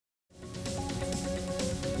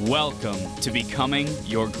Welcome to Becoming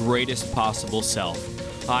Your Greatest Possible Self.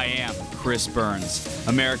 I am Chris Burns,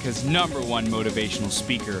 America's #1 motivational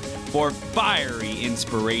speaker for fiery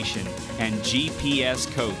inspiration and GPS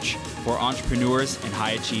coach for entrepreneurs and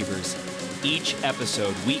high achievers. Each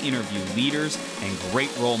episode, we interview leaders and great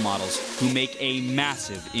role models who make a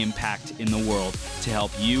massive impact in the world to help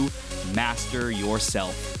you master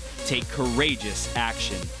yourself, take courageous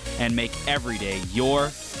action, and make every day your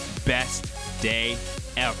best day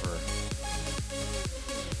ever.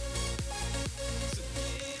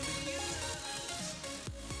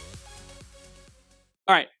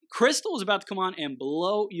 All right, Crystal is about to come on and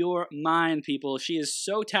blow your mind, people. She is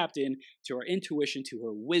so tapped in to her intuition, to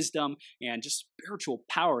her wisdom, and just spiritual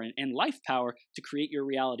power and life power to create your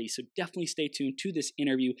reality. So definitely stay tuned to this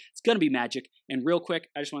interview. It's going to be magic. And real quick,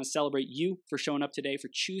 I just want to celebrate you for showing up today, for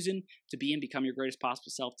choosing to be and become your greatest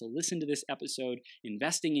possible self, to listen to this episode,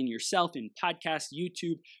 investing in yourself, in podcasts,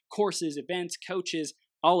 YouTube, courses, events, coaches,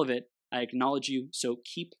 all of it. I acknowledge you, so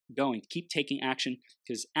keep going. Keep taking action,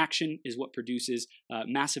 because action is what produces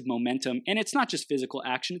massive momentum. And it's not just physical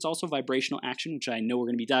action, it's also vibrational action, which I know we're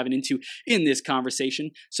going to be diving into in this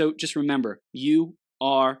conversation. So just remember, you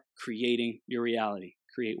are creating your reality.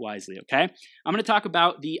 Create wisely, okay? I'm going to talk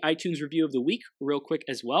about the iTunes review of the week real quick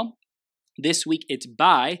as well. This week, it's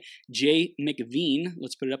by Jay McVean.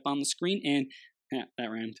 Let's put it up on the screen, and that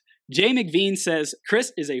rhymed. Jay McVean says,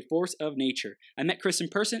 Chris is a force of nature. I met Chris in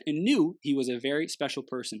person and knew he was a very special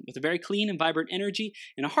person with a very clean and vibrant energy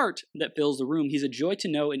and a heart that fills the room. He's a joy to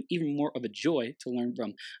know and even more of a joy to learn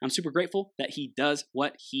from. I'm super grateful that he does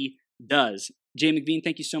what he does. Jay McVean,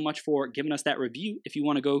 thank you so much for giving us that review. If you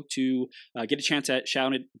want to go to get a chance at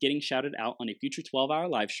getting shouted out on a future 12-hour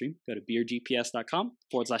live stream, go to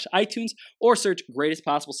beergps.com/iTunes or search Greatest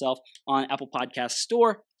Possible Self on Apple Podcast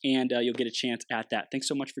Store, and you'll get a chance at that. Thanks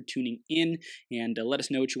so much for tuning in, and let us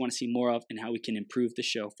know what you want to see more of and how we can improve the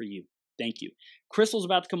show for you. Thank you. Crystal's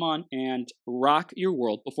about to come on and rock your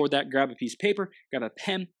world. Before that, grab a piece of paper, grab a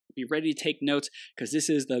pen, be ready to take notes, because this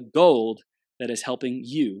is the gold that is helping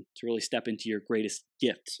you to really step into your greatest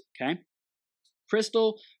gifts, okay?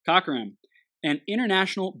 Crystal Cockeram, an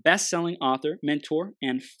international best-selling author, mentor,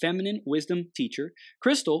 and feminine wisdom teacher,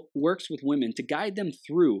 Crystal works with women to guide them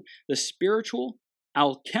through the spiritual,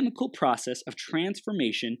 alchemical process of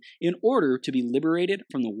transformation in order to be liberated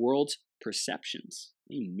from the world's perceptions.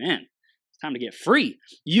 Amen. It's time to get free.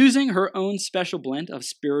 Using her own special blend of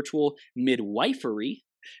spiritual midwifery,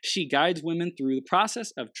 she guides women through the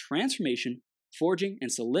process of transformation, forging and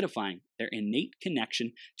solidifying their innate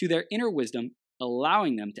connection to their inner wisdom,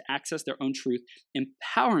 allowing them to access their own truth,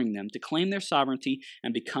 empowering them to claim their sovereignty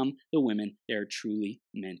and become the women they are truly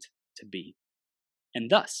meant to be, and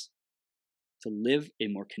thus to live a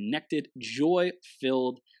more connected,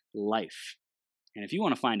 joy-filled life. And if you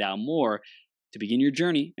want to find out more, to begin your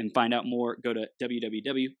journey and find out more, go to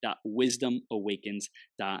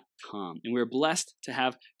www.wisdomawakens.com. And we're blessed to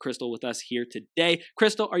have Crystal with us here today.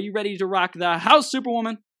 Crystal, are you ready to rock the house,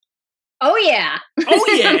 Superwoman? Oh yeah. Oh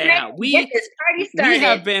yeah. Get this party started. We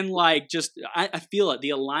have been like, just, I feel it.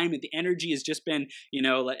 The alignment, the energy has just been,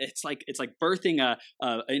 it's like birthing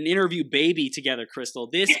an interview baby together, Crystal.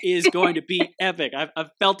 This is going to be epic.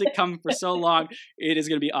 I've felt it coming for so long. It is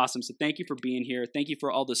going to be awesome. So thank you for being here. Thank you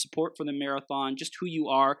for all the support for the marathon, just who you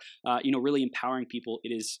are, really empowering people.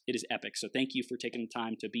 It is epic. So thank you for taking the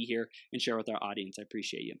time to be here and share with our audience. I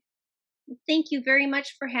appreciate you. Thank you very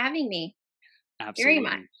much for having me. Absolutely. Very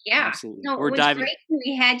much. Yeah. Absolutely. No, it was great when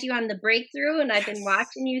we had you on the breakthrough, and I've been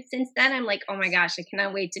watching you since then. I'm like, oh my gosh, I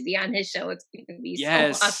cannot wait to be on his show. It's going to be so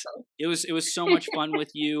awesome. It was so much fun with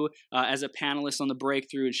you as a panelist on the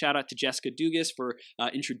breakthrough. And shout out to Jessica Dugas for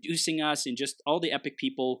introducing us, and just all the epic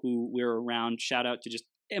people who we're around. Shout out to just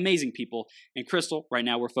amazing people. And Crystal, right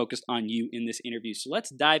now we're focused on you in this interview. So let's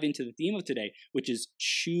dive into the theme of today, which is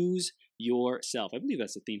choose yourself. I believe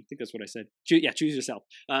that's the theme. I think that's what I said. Choose yourself.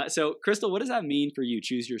 So Crystal, what does that mean for you?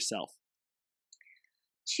 Choose yourself.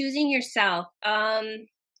 Choosing yourself.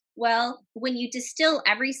 Well, when you distill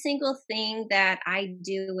every single thing that I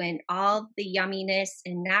do and all the yumminess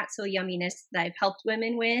and not so yumminess that I've helped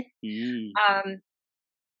women with,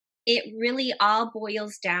 it really all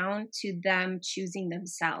boils down to them choosing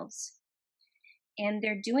themselves. And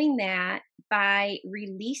they're doing that by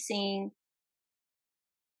releasing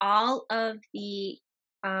all of the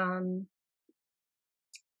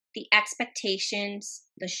expectations,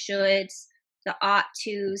 the shoulds, the ought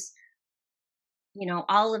tos,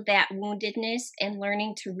 all of that woundedness, and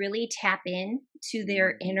learning to really tap in to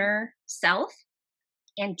their inner self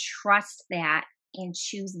and trust that and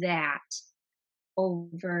choose that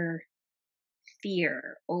over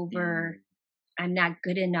fear, over I'm not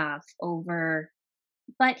good enough over,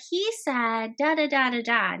 but he said da da da da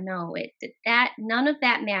da. No, that none of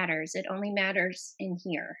that matters. It only matters in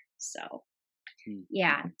here. So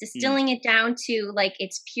yeah, distilling it down to like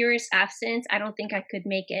its purest essence, I don't think I could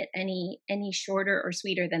make it any shorter or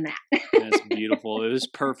sweeter than that. That's beautiful. It was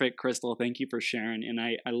perfect, Crystal. Thank you for sharing. And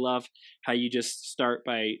I love how you just start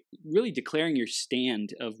by really declaring your stand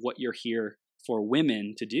of what you're here for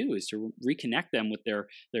women to do, is to reconnect them with their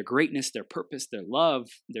greatness, their purpose, their love,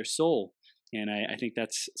 their soul. And I think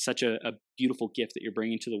that's such a beautiful gift that you're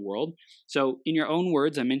bringing to the world. So in your own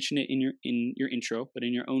words, I mentioned it in your intro, but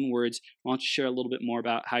in your own words, why don't you share a little bit more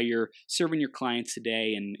about how you're serving your clients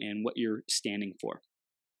today and what you're standing for?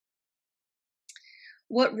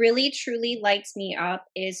 What really truly lights me up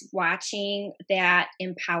is watching that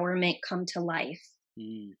empowerment come to life.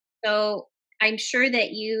 So I'm sure that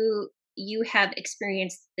you have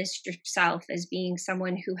experienced this yourself as being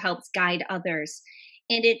someone who helps guide others.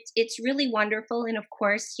 And it's really wonderful. And of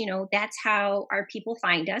course, that's how our people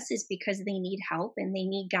find us, is because they need help and they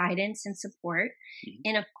need guidance and support.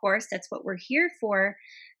 And of course, that's what we're here for.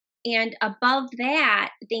 And above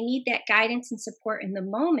that, they need that guidance and support in the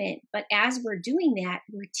moment. But as we're doing that,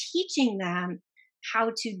 we're teaching them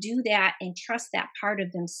how to do that and trust that part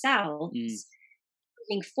of themselves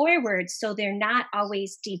moving forward, so they're not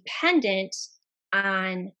always dependent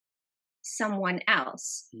on someone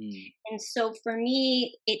else. And so for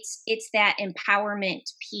me, it's that empowerment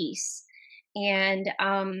piece. And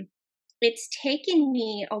it's taken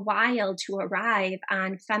me a while to arrive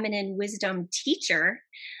on feminine wisdom teacher.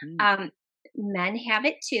 Men have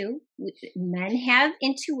it too. Men have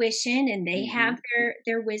intuition, and they have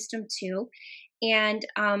their wisdom too. And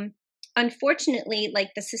unfortunately,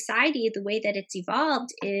 like the society, the way that it's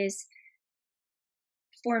evolved is,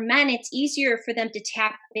 for men, it's easier for them to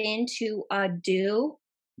tap into a do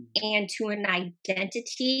and to an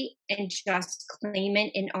identity and just claim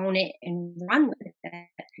it and own it and run with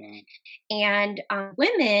it. And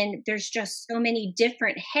women, there's just so many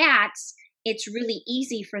different hats. It's really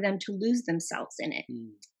easy for them to lose themselves in it,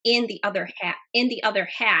 in the other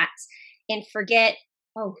hats, and forget,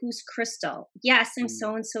 oh, who's Crystal? Yes, I'm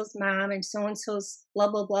so and so's mom and so's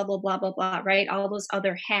blah blah blah blah blah blah blah. Right, all those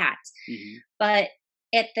other hats, but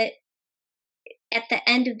at the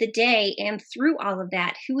end of the day, and through all of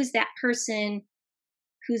that, who is that person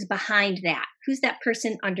who's behind that? Who's that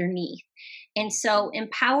person underneath? And so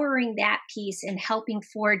empowering that piece and helping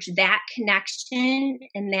forge that connection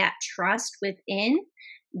and that trust within,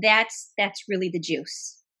 that's really the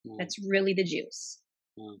juice. That's really the juice.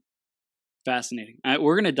 Fascinating.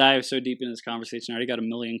 We're going to dive so deep into this conversation. I already got a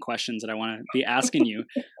million questions that I want to be asking you.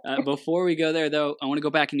 Before we go there, though, I want to go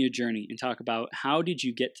back in your journey and talk about, how did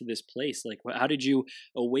you get to this place? Like, how did you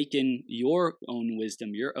awaken your own wisdom,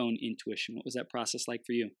 your own intuition? What was that process like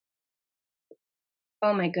for you?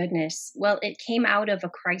 Oh, my goodness. Well, it came out of a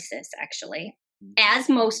crisis, actually, as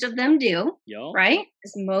most of them do, right?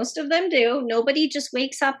 As most of them do. Nobody just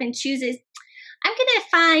wakes up and chooses, I'm going to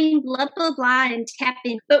find blah, blah, blah and tap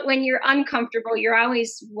in. But when you're uncomfortable, you're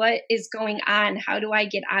always, what is going on? How do I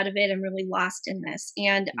get out of it? I'm really lost in this.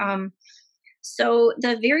 And so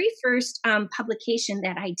the very first publication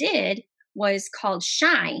that I did was called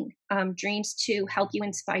Shine, Dreams to Help You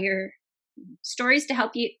Inspire, Stories to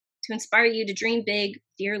Help You, to inspire you to dream big,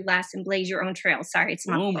 fear less, and blaze your own trail. Sorry, it's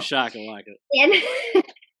boom, shakalaka. And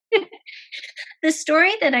the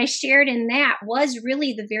story that I shared in that was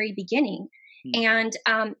really the very beginning. And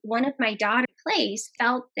one of my daughter's plays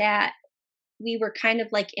felt that we were kind of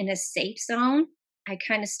like in a safe zone. I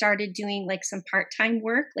kind of started doing like some part-time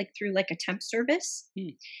work, like through like a temp service.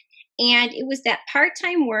 And it was that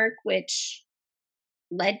part-time work which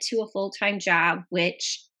led to a full-time job,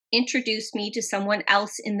 which introduced me to someone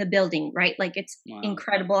else in the building, right? Like, it's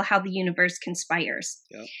incredible how the universe conspires.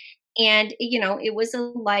 And, it was a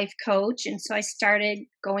life coach. And so I started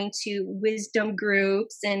going to wisdom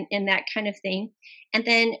groups and that kind of thing. And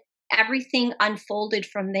then everything unfolded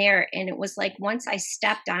from there. And it was like, once I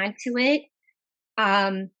stepped onto it,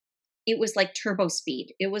 it was like turbo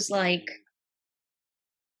speed. It was like,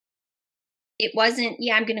 it wasn't,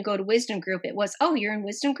 I'm going to go to wisdom group. It was, oh, you're in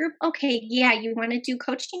wisdom group? Okay. Yeah. You want to do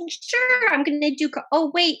coaching? Sure. I'm going to do,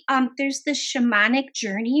 oh, wait, there's this shamanic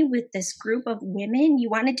journey with this group of women.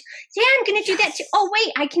 You want to do, yeah, I'm going to do that too. Oh,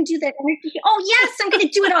 wait, I can do that. Oh, yes, I'm going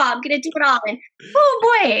to do it all. I'm going to do it all. And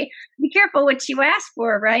oh boy, be careful what you ask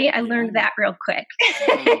for, right? I learned that real quick,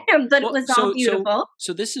 but it was all beautiful.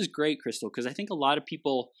 So this is great, Crystal, because I think a lot of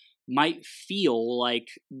people might feel like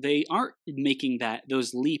they aren't making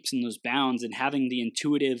those leaps and those bounds and having the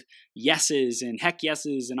intuitive yeses and heck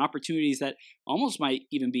yeses and opportunities that almost might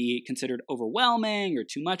even be considered overwhelming or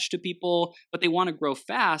too much to people, but they want to grow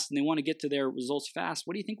fast and they want to get to their results fast.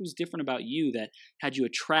 What do you think was different about you that had you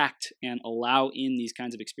attract and allow in these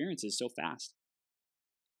kinds of experiences so fast?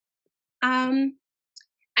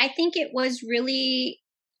 I think it was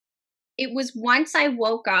once I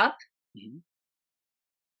woke up, Mm-hmm.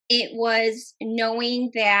 it was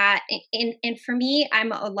knowing that, and for me,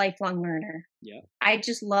 I'm a lifelong learner. Yeah. I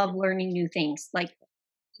just love learning new things. Like,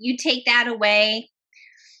 you take that away,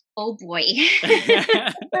 oh boy.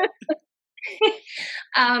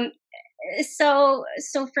 um, so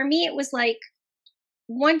for me, it was like,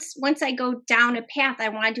 once I go down a path, I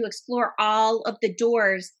wanted to explore all of the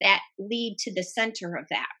doors that lead to the center of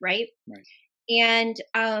that, right? Right. And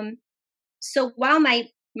so while my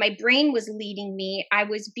brain was leading me, I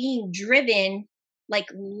was being driven, like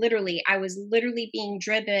literally, I was literally being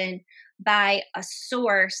driven by a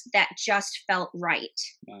source that just felt right.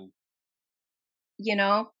 Wow. You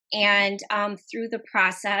know? And through the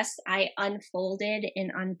process, I unfolded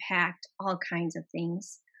and unpacked all kinds of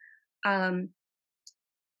things.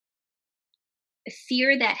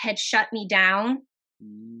 Fear that had shut me down.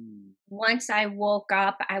 Once I woke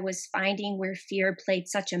up, I was finding where fear played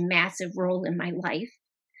such a massive role in my life,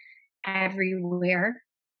 everywhere.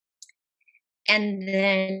 And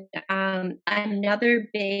then another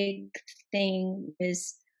big thing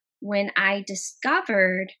is when I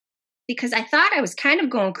discovered, because I thought I was kind of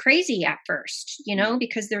going crazy at first, you know,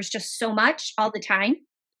 because there's just so much all the time.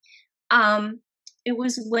 It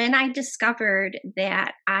was when I discovered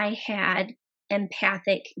that I had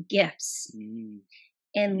empathic gifts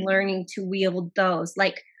and learning to wield those.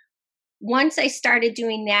 Like, once I started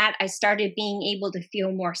doing that, I started being able to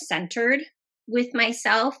feel more centered with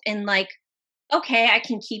myself and like, okay, I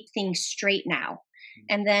can keep things straight now.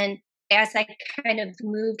 And then as I kind of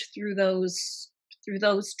moved through those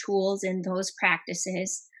tools and those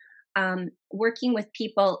practices, working with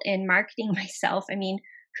people and marketing myself, I mean,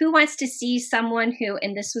 who wants to see someone who,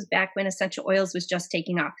 and this was back when essential oils was just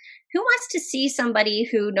taking off, who wants to see somebody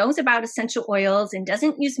who knows about essential oils and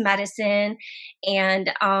doesn't use medicine and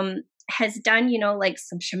has done, you know, like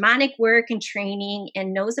some shamanic work and training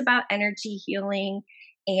and knows about energy healing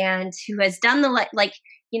and who has done the, like,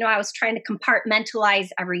 you know, I was trying to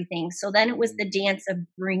compartmentalize everything. So then it was the dance of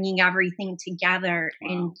bringing everything together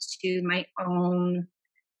into my own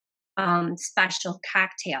special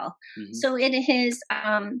cocktail. So it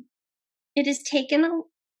has taken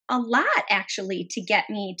a lot actually to get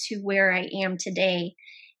me to where I am today.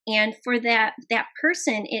 And for that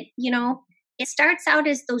person, it, you know, it starts out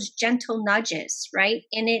as those gentle nudges, right?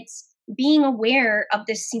 And it's being aware of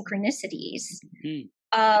the synchronicities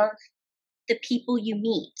of the people you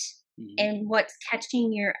meet and what's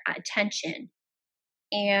catching your attention.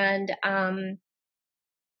 And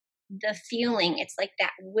the feeling, it's like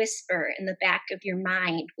that whisper in the back of your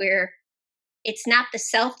mind where it's not the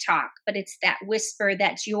self-talk, but it's that whisper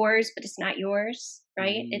that's yours, but it's not yours,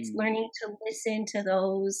 right? It's learning to listen to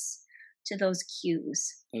those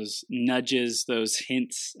cues. Those nudges, those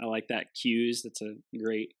hints. I like that, cues. That's a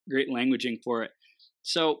great languaging for it.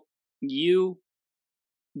 So you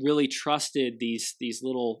really trusted these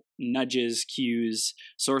little nudges, cues,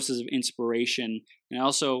 sources of inspiration. And I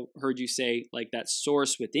also heard you say, like, that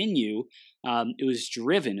source within you, it was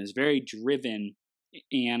driven, it was very driven.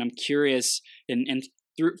 And I'm curious, and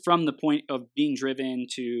from the point of being driven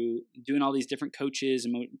to doing all these different coachings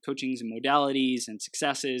and modalities and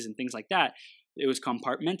successes and things like that, it was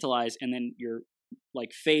compartmentalized. And then your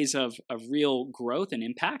like phase of real growth and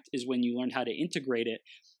impact is when you learned how to integrate it.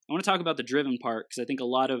 I want to talk about the driven part because I think a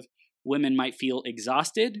lot of women might feel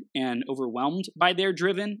exhausted and overwhelmed by their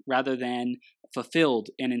driven rather than fulfilled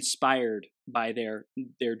and inspired by their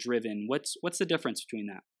driven. What's the difference between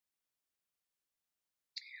that?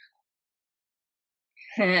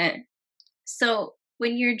 So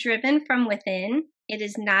when you're driven from within, it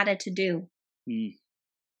is not a to-do.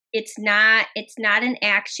 It's not an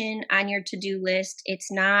action on your to-do list.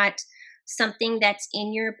 It's not something that's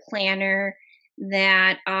in your planner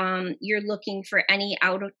that you're looking for any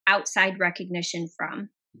outside recognition from.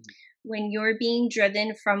 When you're being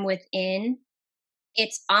driven from within,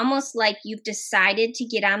 it's almost like you've decided to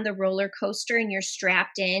get on the roller coaster and you're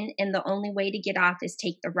strapped in, and the only way to get off is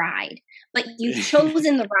take the ride. But you've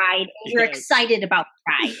chosen the ride and you're excited about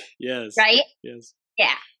the ride. Yes. Right? Yes.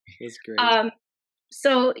 Yeah. That's great.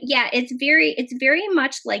 So yeah, it's very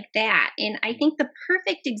much like that. And I think the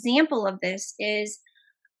perfect example of this is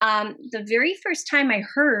The very first time I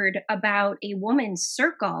heard about a woman's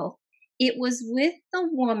circle, it was with the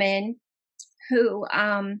woman who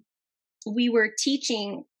we were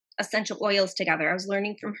teaching essential oils together. I was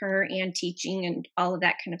learning from her and teaching and all of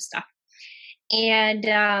that kind of stuff. And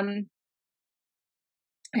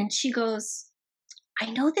she goes, I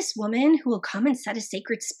know this woman who will come and set a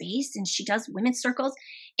sacred space, and she does women's circles.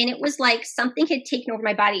 And it was like something had taken over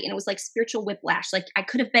my body, and it was like spiritual whiplash. Like I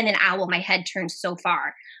could have been an owl. My head turned so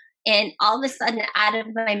far. And all of a sudden out of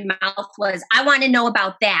my mouth was, I want to know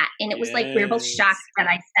about that. And it was like, we were both shocked that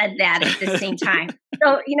I said that at the same time.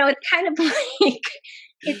 So, it's kind of like,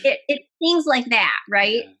 it things like that,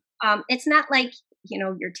 right? It's not like,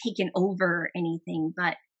 you're taken over or anything,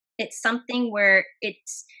 but it's something where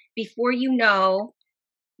it's before you know.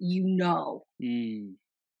 Wow.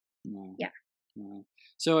 Yeah. Wow.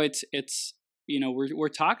 So it's we're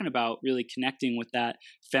talking about really connecting with that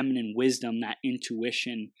feminine wisdom, that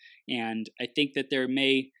intuition, and I think that there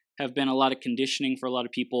may have been a lot of conditioning for a lot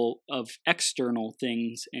of people of external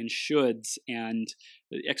things and shoulds and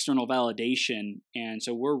external validation, and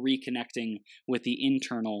so we're reconnecting with the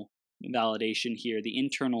internal validation here, the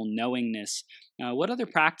internal knowingness. What other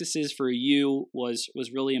practices for you was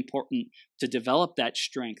really important to develop that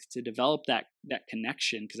strength, to develop that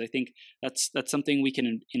connection? Because I think that's something we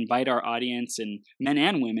can invite our audience, and men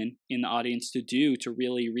and women in the audience, to do, to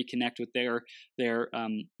really reconnect with their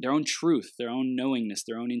own truth, their own knowingness,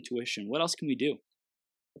 their own intuition. What else can we do?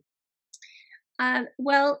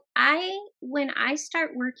 Well, when I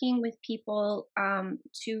start working with people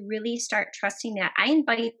to really start trusting that, I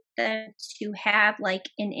invite them to have like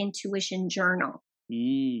an intuition journal.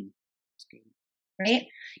 That's good. Right?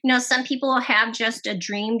 Some people have just a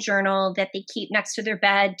dream journal that they keep next to their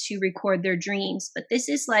bed to record their dreams, but this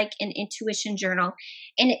is like an intuition journal,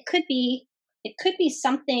 and it could be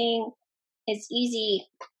something as easy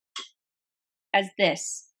as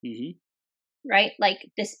this. Mm-hmm. Right? Like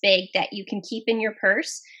this bag that you can keep in your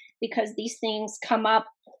purse, because these things come up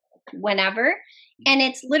whenever. And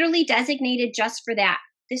it's literally designated just for that.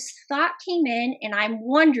 This thought came in and I'm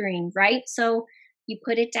wondering, right? So you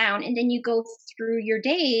put it down and then you go through your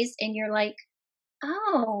days and you're like,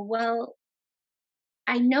 oh, well,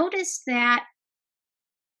 I noticed that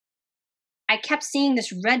I kept seeing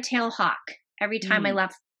this red-tailed hawk every time I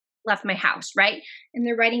left my house, right? And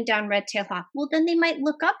they're writing down red-tailed hawk. Well, then they might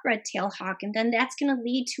look up red-tailed hawk, and then that's going to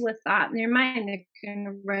lead to a thought in their mind. They're going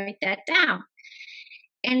to write that down.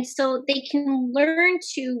 And so they can learn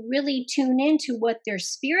to really tune into what their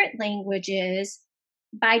spirit language is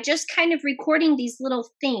by just kind of recording these little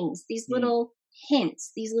things, these little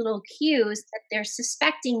hints, these little cues that they're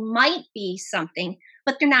suspecting might be something,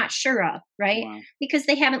 but they're not sure of, right? Wow. Because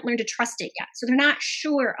they haven't learned to trust it yet. So they're not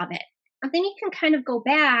sure of it. And then you can kind of go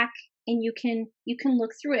back and you can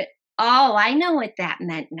look through it. Oh, I know what that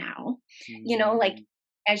meant now. Like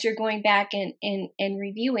as you're going back and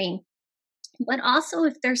reviewing. But also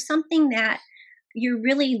if there's something that you're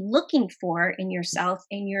really looking for in yourself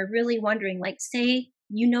and you're really wondering, like say,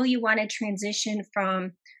 you want to transition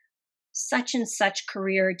from such and such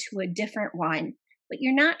career to a different one, but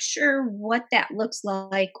you're not sure what that looks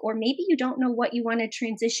like, or maybe you don't know what you want to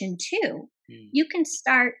transition to. You can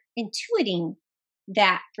start intuiting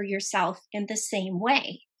that for yourself in the same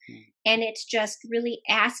way. And it's just really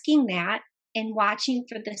asking that and watching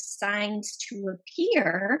for the signs to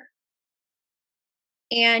appear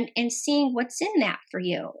and seeing what's in that for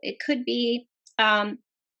you. It could be a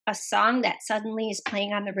song that suddenly is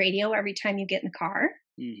playing on the radio every time you get in the car,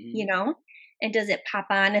 and does it pop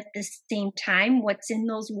on at the same time? What's in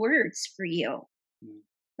those words for you?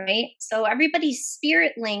 Right? So everybody's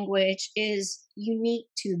spirit language is unique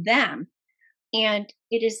to them. And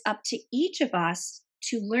it is up to each of us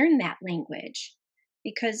to learn that language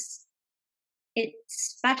because it's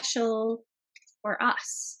special for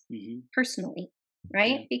us personally,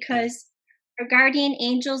 right? Because our guardian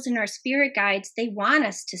angels and our spirit guides, they want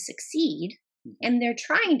us to succeed and they're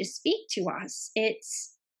trying to speak to us.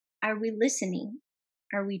 Are we listening?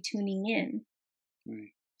 Are we tuning in?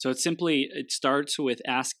 Right. So it starts with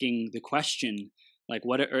asking the question, like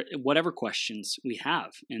whatever questions we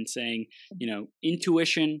have, and saying,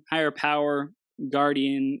 intuition, higher power,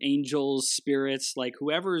 guardian, angels, spirits, like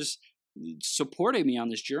whoever's supporting me on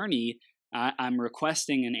this journey, I'm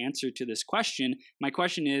requesting an answer to this question. My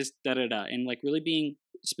question is da-da-da, and like really being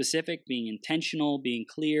specific, being intentional, being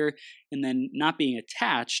clear, and then not being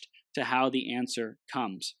attached to how the answer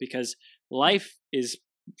comes, because life is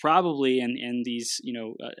probably and these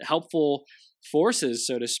helpful forces,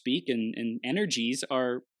 so to speak, and energies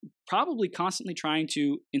are probably constantly trying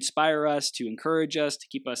to inspire us, to encourage us, to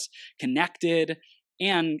keep us connected.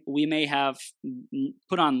 And we may have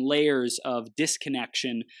put on layers of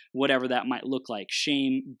disconnection, whatever that might look like: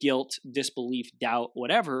 shame, guilt, disbelief, doubt,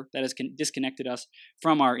 whatever that has disconnected us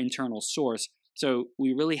from our internal source. So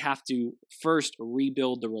we really have to first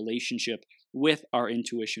rebuild the relationship with our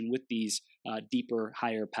intuition, with these deeper,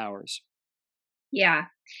 higher powers. Yeah.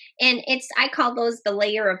 And I call those the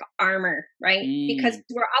layer of armor, right? Because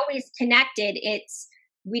we're always connected.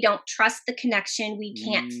 We don't trust the connection. We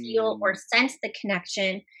can't feel or sense the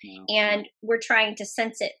connection. Wow. And we're trying to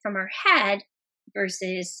sense it from our head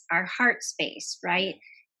versus our heart space, right?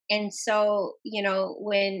 And so,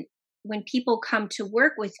 when people come to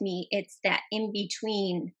work with me, it's that in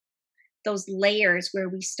between those layers where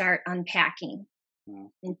we start unpacking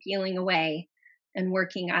and peeling away and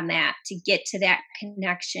working on that to get to that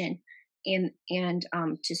connection and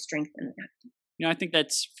to strengthen that. I think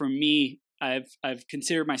that's, for me, I've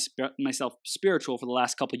considered myself spiritual for the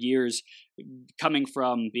last couple of years, coming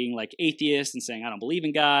from being like atheist and saying I don't believe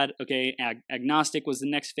in God. Okay, agnostic was the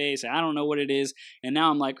next phase. I don't know what it is, and now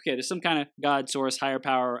I'm like, okay, there's some kind of God, source, higher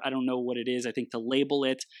power. I don't know what it is. I think to label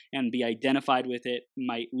it and be identified with it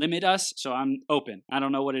might limit us. So I'm open. I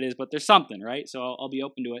don't know what it is, but there's something, right? So I'll be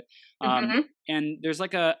open to it. And there's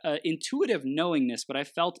like a intuitive knowingness, but I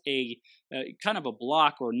felt a kind of a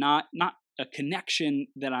block, or not a connection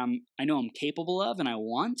that I know I'm capable of and I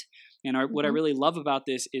want. And what I really love about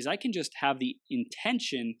this is I can just have the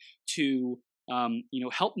intention to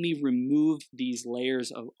help me remove these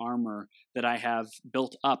layers of armor that I have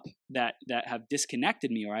built up that have disconnected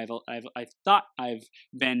me, or I've thought I've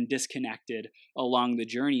been disconnected along the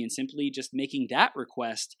journey, and simply just making that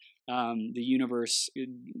request, the universe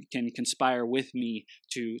can conspire with me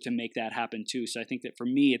to make that happen too. So I think that for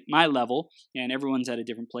me at my level, and everyone's at a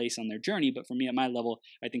different place on their journey, but for me at my level,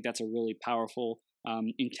 I think that's a really powerful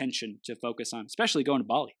intention to focus on, especially going to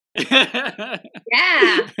Bali.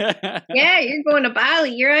 Yeah, you're going to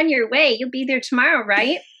Bali. You're on your way. You'll be there tomorrow,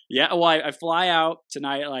 right? Yeah, well, I fly out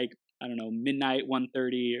tonight at like, I don't know, midnight,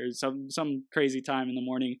 1:30 or some crazy time in the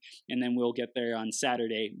morning, and then we'll get there on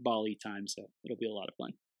Saturday, Bali time. So it'll be a lot of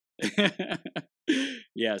fun.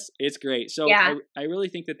 Yes, it's great. So yeah. I really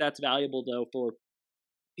think that that's valuable, though, for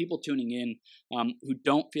people tuning in who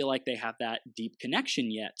don't feel like they have that deep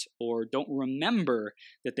connection yet, or don't remember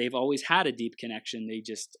that they've always had a deep connection. They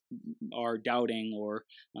just are doubting, or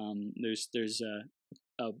there's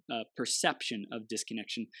a perception of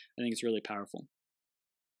disconnection. I think it's really powerful.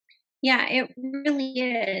 Yeah, it really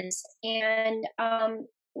is. And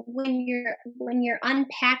when you're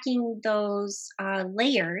unpacking those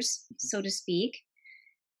layers, so to speak,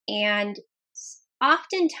 and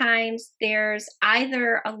oftentimes there's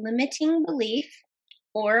either a limiting belief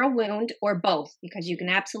or a wound, or both, because you can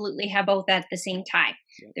absolutely have both at the same time.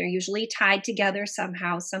 Yep. They're usually tied together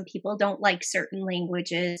somehow. Some people don't like certain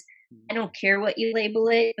languages. I don't care what you label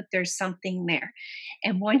it, but there's something there.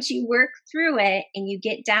 And once you work through it and you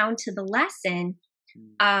get down to the lesson,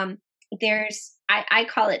 I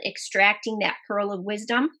call it extracting that pearl of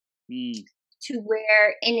wisdom, to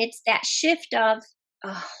where, and it's that shift of,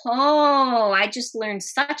 oh, I just learned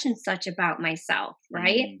such and such about myself,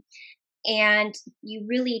 right? And you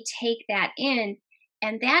really take that in,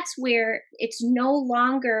 and that's where it's no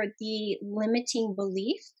longer the limiting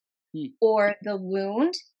belief or the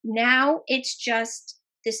wound. Now it's just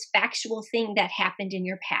this factual thing that happened in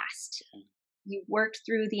your past. You worked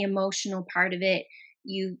through the emotional part of it.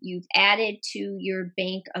 You've added to your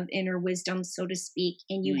bank of inner wisdom, so to speak,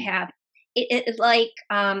 and you have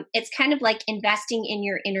it's kind of like investing in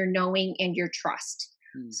your inner knowing and your trust.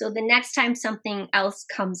 So the next time something else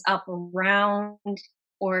comes up around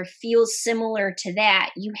or feels similar to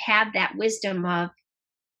that, you have that wisdom of,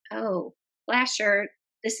 oh, Flasher,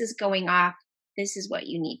 this is going off. This is what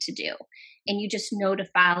you need to do. And you just know to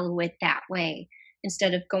follow it that way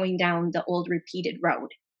instead of going down the old repeated road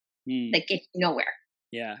that gets nowhere.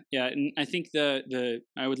 Yeah. And I think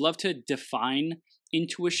I would love to define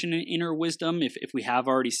intuition and inner wisdom. If we have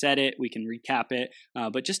already said it, we can recap it.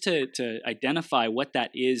 But just to identify what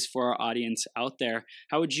that is for our audience out there,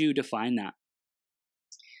 how would you define that?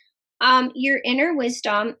 Your inner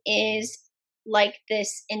wisdom is like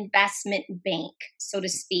this investment bank, so to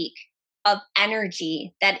speak, of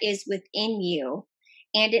energy that is within you.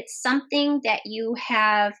 And it's something that you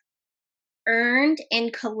have earned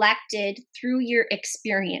and collected through your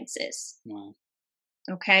experiences. Wow.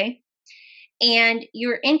 Okay? And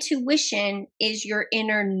your intuition is your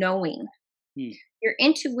inner knowing. Your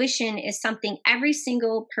intuition is something every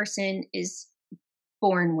single person is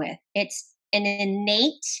born with. It's an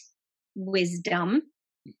innate wisdom,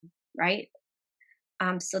 right?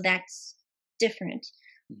 So that's different.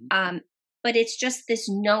 but it's just this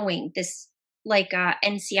knowing, this like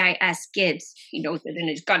NCIS Gibbs. He knows it in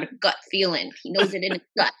his gut feeling. He knows it in his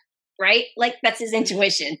gut, right? Like that's his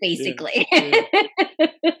intuition, basically. Yeah.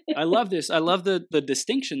 I love this. I love the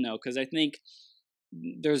distinction though, because I think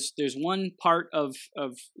there's one part of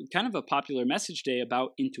kind of a popular message today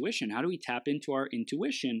about intuition. How do we tap into our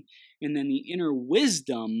intuition? And then the inner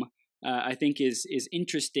wisdom, I think is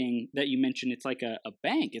interesting that you mentioned. It's like a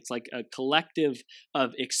bank. It's like a collective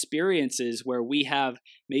of experiences where we have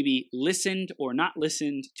maybe listened or not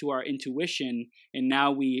listened to our intuition, and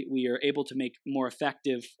now we are able to make more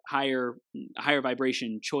effective, higher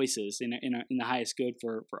vibration choices in the highest good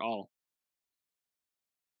for all.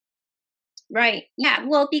 Right. Yeah.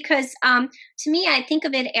 Well, because to me, I think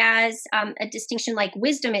of it as a distinction like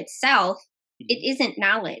wisdom itself. It isn't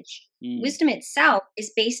knowledge. Wisdom itself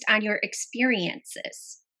is based on your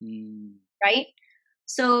experiences, right?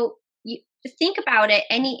 So you think about it.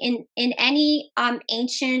 In any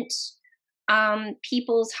ancient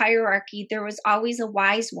people's hierarchy, there was always a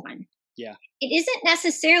wise one. Yeah. It isn't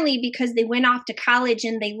necessarily because they went off to college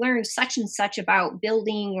and they learned such and such about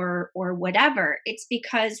building or whatever. It's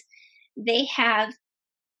because they have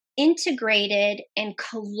integrated and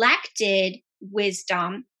collected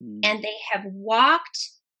wisdom, and they have walked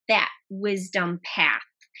that wisdom path.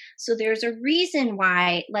 So there's a reason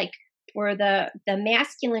why, like for the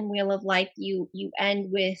masculine wheel of life, you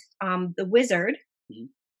end with the wizard,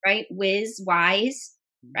 right? Wise,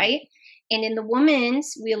 right? And in the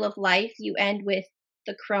woman's wheel of life, you end with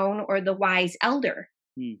the crone or the wise elder.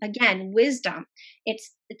 Again, wisdom.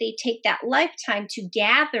 It's they take that lifetime to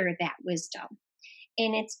gather that wisdom.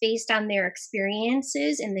 And it's based on their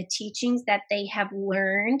experiences and the teachings that they have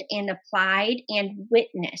learned and applied and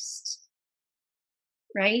witnessed,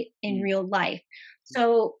 right, in real life.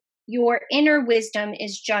 So your inner wisdom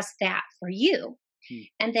is just that for you.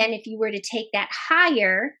 And then if you were to take that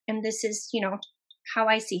higher, and this is, how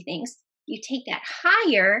I see things, you take that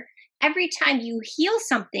higher, every time you heal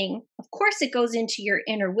something, of course it goes into your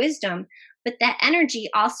inner wisdom, but that energy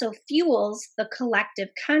also fuels the collective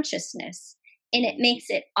consciousness. And it makes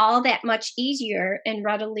it all that much easier and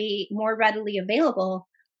more readily available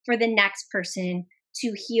for the next person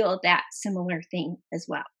to heal that similar thing as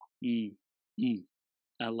well.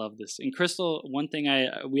 I love this. And Crystal, one thing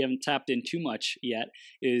we haven't tapped in too much yet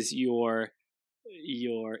is your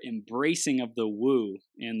embracing of the woo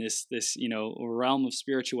and this realm of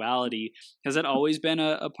spirituality. Has that always been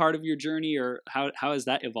a part of your journey, or how has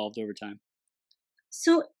that evolved over time?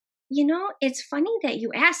 So it's funny that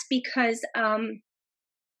you asked, because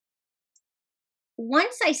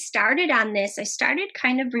once I started on this, I started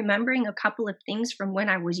kind of remembering a couple of things from when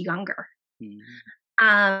I was younger.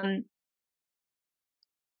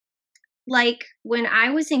 Like when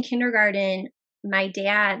I was in kindergarten, my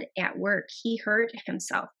dad at work, he hurt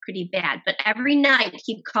himself pretty bad, but every night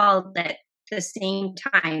he called at the same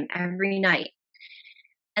time, every night.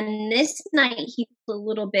 And this night he was a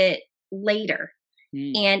little bit later.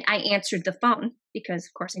 And I answered the phone because,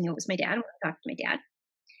 of course, I knew it was my dad. I talked to my dad.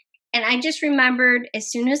 And I just remembered as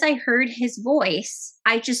soon as I heard his voice,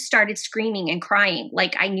 I just started screaming and crying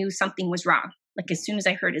like I knew something was wrong, like as soon as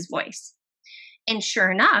I heard his voice. And sure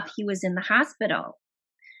enough, he was in the hospital.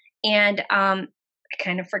 And I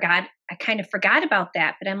kind of forgot about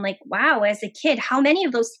that. But I'm like, wow, as a kid, how many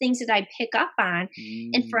of those things did I pick up on?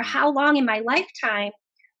 And for how long in my lifetime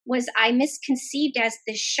was I misconceived as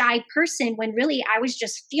this shy person, when really I was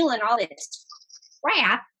just feeling all this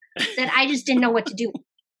crap that I just didn't know what to do,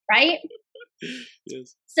 right?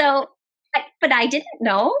 Yes. So, but I didn't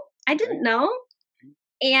know. But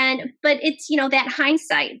it's, that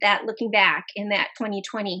hindsight, that looking back in that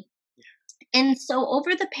 2020. And so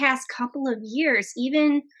over the past couple of years,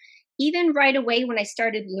 even right away when I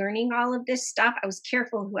started learning all of this stuff, I was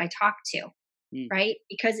careful who I talked to. Right?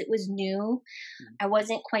 Because it was new. I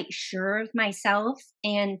wasn't quite sure of myself,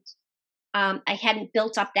 and I hadn't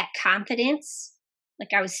built up that confidence.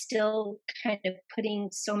 Like I was still kind of putting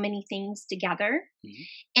so many things together.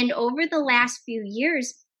 And over the last few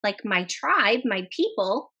years, like my tribe, my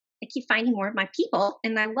people, I keep finding more of my people,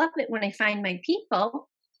 and I love it when I find my people.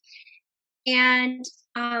 And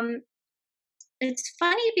it's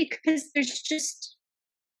funny because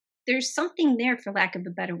there's something there, for lack of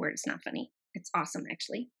a better word. It's not funny. It's awesome,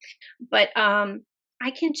 actually. But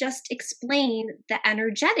I can just explain the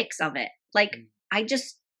energetics of it. Like, I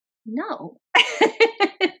just know.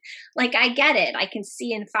 Like, I get it. I can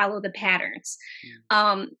see and follow the patterns.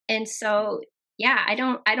 And so, yeah, I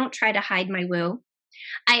don't try to hide my woo.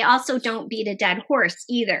 I also don't beat a dead horse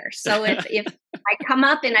either. So if I come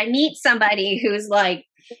up and I meet somebody who's like,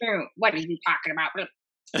 what are you talking about?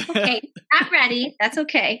 Okay, not ready. That's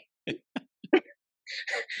okay.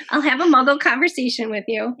 I'll have a muggle conversation with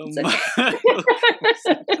you. It's okay.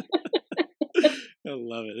 I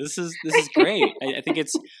love it. This is great. I think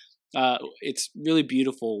it's really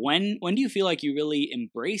beautiful. When do you feel like you really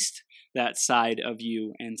embraced that side of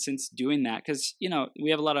you? And since doing that, because we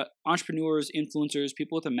have a lot of entrepreneurs, influencers,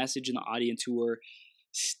 people with a message in the audience who are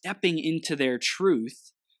stepping into their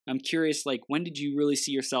truth. I'm curious, like, when did you really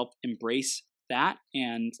see yourself embrace that?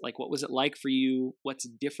 And like, what was it like for you? What's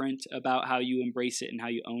different about how you embrace it and how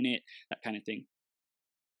you own it? That kind of thing.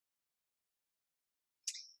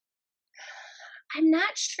 I'm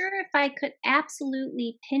not sure if I could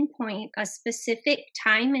absolutely pinpoint a specific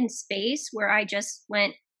time and space where I just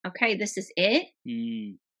went, okay, this is it.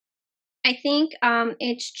 I think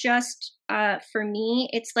it's just, for me,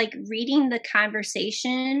 it's like reading the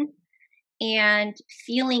conversation and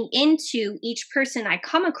feeling into each person I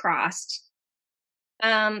come across.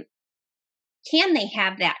 Can they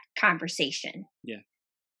have that conversation? Yeah.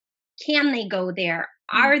 Can they go there?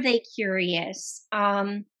 Are they curious?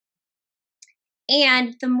 And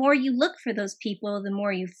the more you look for those people, the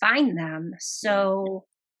more you find them. So,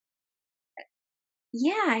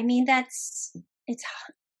 yeah, I mean, that's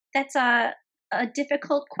a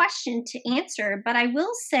difficult question to answer, but I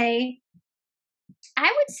would say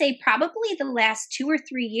probably the last 2 or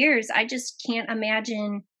 3 years, I just can't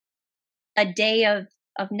imagine a day of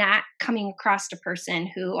not coming across a person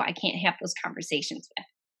who I can't have those conversations with.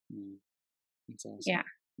 That's awesome. Yeah.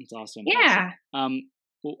 That's awesome. Yeah.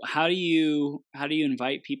 Well, how do you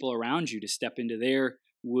invite people around you to step into their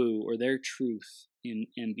woo or their truth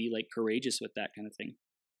and be like courageous with that kind of thing?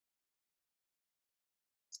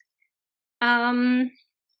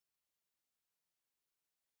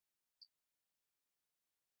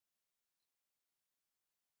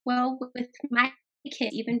 Well, with my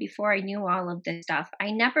kid, even before I knew all of this stuff,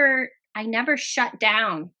 I never shut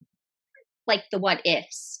down like the what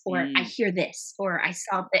ifs or I hear this or I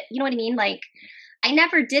saw that. You know what I mean? Like I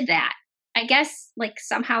never did that. I guess like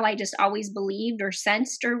somehow I just always believed or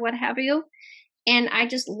sensed or what have you. And I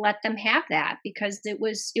just let them have that because it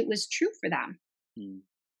was true for them.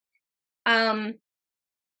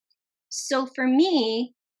 So for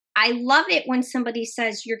me, I love it when somebody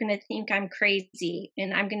says you're going to think I'm crazy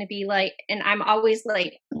and I'm going to be like, and I'm always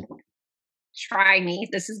like, try me.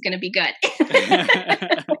 This is going to be good.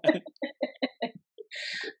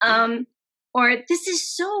 Or this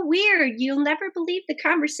is so weird. You'll never believe the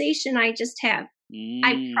conversation I just had.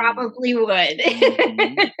 I probably would.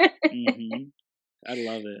 I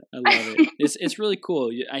love it. It's really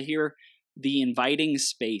cool. I hear the inviting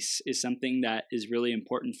space is something that is really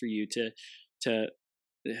important for you to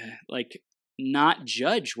like not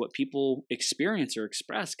judge what people experience or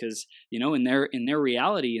express, because in their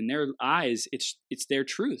reality, in their eyes, it's their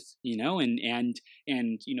truth, and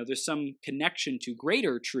there's some connection to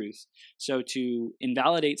greater truth. So to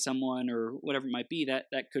invalidate someone or whatever it might be, that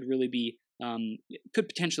could really be could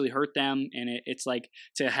potentially hurt them. And it's like,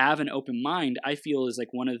 to have an open mind, I feel, is like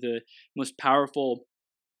one of the most powerful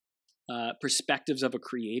perspectives of a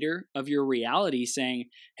creator of your reality, saying,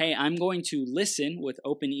 hey, I'm going to listen with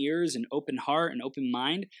open ears and open heart and open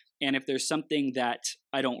mind. And if there's something that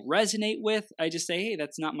I don't resonate with, I just say, hey,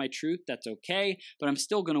 that's not my truth. That's okay. But I'm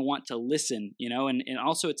still going to want to listen, and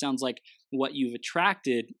also it sounds like what you've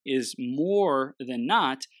attracted is more than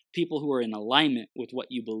not people who are in alignment with what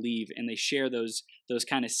you believe, and they share those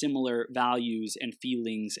kind of similar values and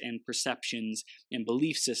feelings and perceptions and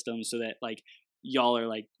belief systems, so that like y'all are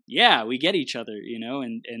like, yeah, we get each other,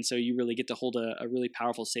 and so you really get to hold a really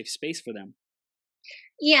powerful, safe space for them.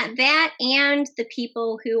 Yeah, that, and the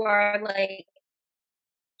people who are like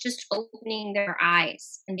just opening their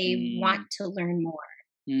eyes and they want to learn more.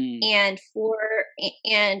 And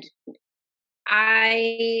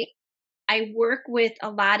I work with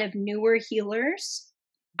a lot of newer healers.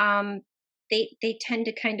 They tend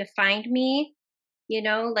to kind of find me,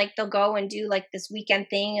 like they'll go and do like this weekend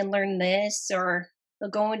thing and learn this, or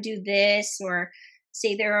they'll go and do this, or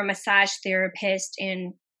say they're a massage therapist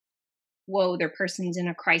and whoa, their person's in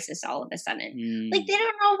a crisis all of a sudden. Like they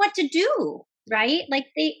don't know what to do, right? Like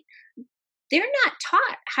they're not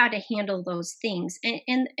taught how to handle those things. And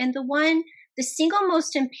the single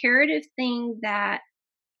most imperative thing that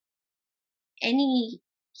any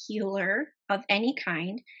healer of any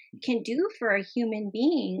kind can do for a human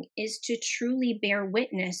being is to truly bear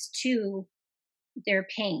witness to their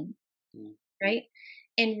pain, right?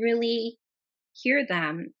 And really hear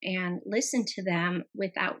them and listen to them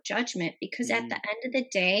without judgment, because at the end of the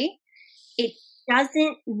day, it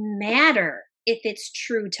doesn't matter if it's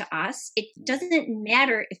true to us. It doesn't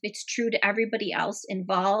matter if it's true to everybody else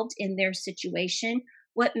involved in their situation.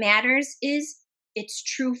 What matters is it's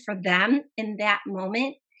true for them in that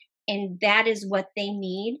moment, and that is what they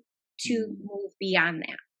need to move beyond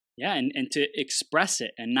that. Yeah, and to express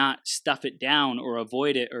it and not stuff it down or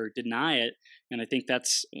avoid it or deny it. And I think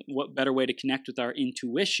that's what better way to connect with our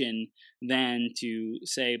intuition than to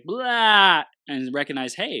say blah and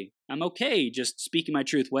recognize, hey, I'm okay just speaking my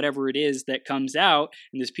truth, whatever it is that comes out,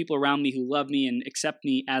 and there's people around me who love me and accept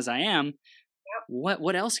me as I am.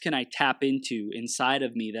 What else can I tap into inside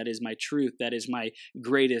of me that is my truth, that is my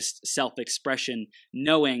greatest self-expression,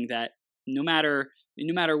 knowing that no matter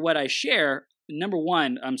what I share, number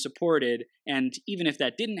one, I'm supported. And even if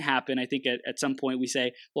that didn't happen, I think at some point we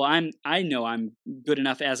say, well, I know I'm good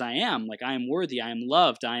enough as I am. Like, I am worthy, I am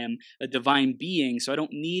loved, I am a divine being. So I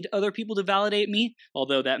don't need other people to validate me,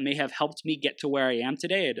 although that may have helped me get to where I am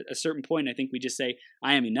today. At a certain point, I think we just say,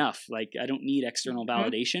 I am enough. Like, I don't need external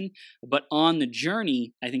validation. But on the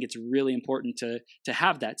journey, I think it's really important to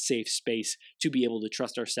have that safe space to be able to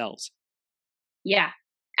trust ourselves. Yeah,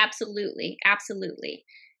 absolutely. Absolutely.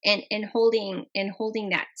 And holding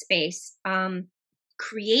that space,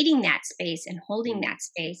 creating that space and holding that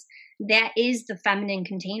space, that is the feminine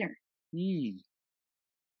container.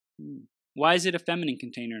 Why is it a feminine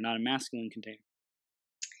container, not a masculine container?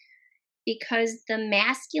 Because the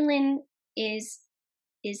masculine is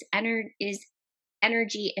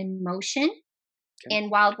energy and motion. Okay. And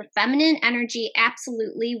while the feminine energy,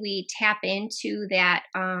 absolutely, we tap into that,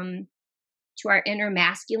 to our inner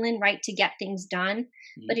masculine, right, to get things done.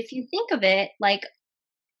 But if you think of it, like,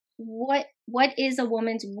 what is a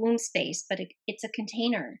woman's womb space? But it's a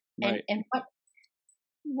container, right. and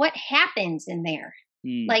what happens in there?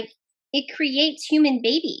 Like, it creates human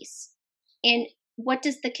babies, and what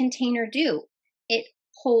does the container do? It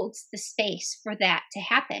holds the space for that to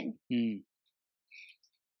happen,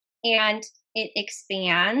 and it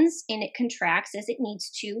expands and it contracts as it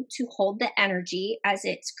needs to hold the energy as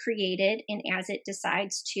it's created and as it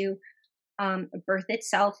decides to birth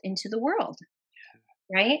itself into the world,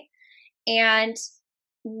 right? And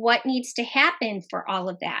what needs to happen for all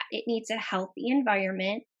of that? It needs a healthy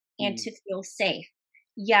environment and to feel safe.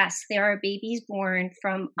 Yes, there are babies born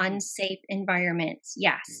from unsafe environments.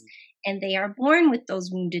 Yes. And they are born with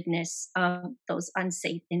those woundedness of those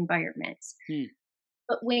unsafe environments.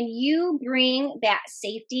 But when you bring that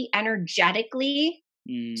safety energetically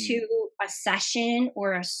to a session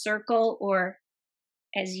or a circle, or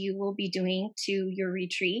as you will be doing to your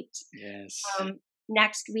retreat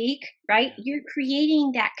next week, right? Yeah. You're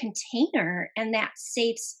creating that container and that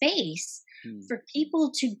safe space for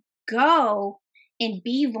people to go and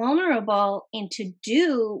be vulnerable and to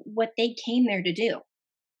do what they came there to do,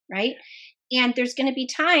 right? And there's going to be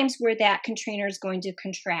times where that container is going to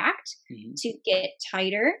contract to get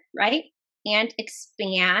tighter, right? And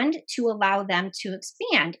expand to allow them to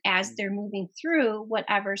expand as they're moving through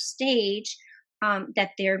whatever stage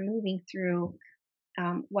that they're moving through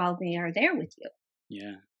while they are there with you.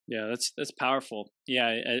 Yeah, that's powerful. Yeah,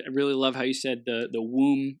 I really love how you said the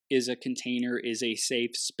womb is a container, is a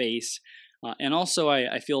safe space. And also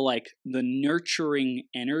I feel like the nurturing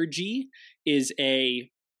energy is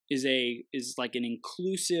like an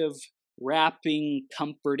inclusive, wrapping,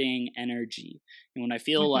 comforting energy. And when I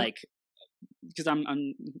feel like, because I'm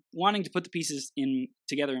wanting to put the pieces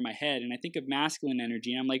together in my head, and I think of masculine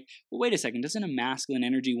energy, and I'm like, well, wait a second, doesn't a masculine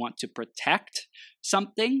energy want to protect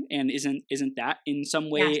something? And isn't that in some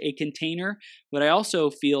way a container? But I also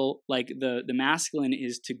feel like the masculine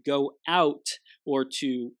is to go out or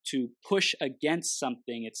to push against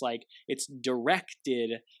something. It's like it's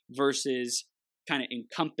directed versus kind of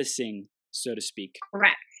encompassing, so to speak.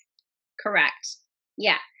 Correct.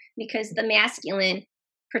 Yeah, because the masculine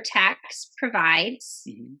protects, provides,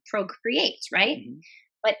 procreates, right?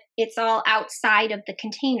 But it's all outside of the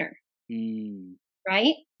container,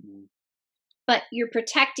 right? But you're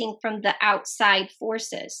protecting from the outside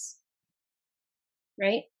forces,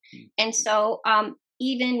 right? And so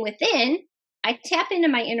even within, I tap into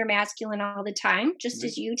my inner masculine all the time, just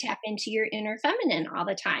as you tap into your inner feminine all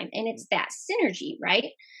the time. And it's that synergy,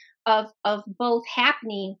 right? Of both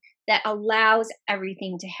happening that allows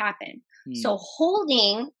everything to happen. So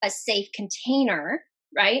holding a safe container,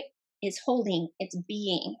 right, is holding its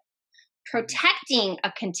being. Protecting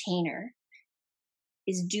a container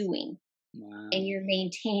is doing. Wow. And you're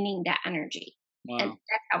maintaining that energy. Wow. And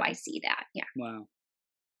that's how I see that. Yeah. Wow.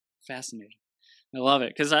 Fascinating. I love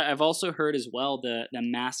it. Because I've also heard as well the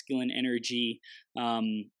masculine energy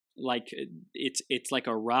like it's like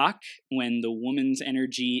a rock when the woman's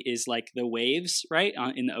energy is like the waves, right,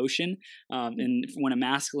 in the ocean. And when a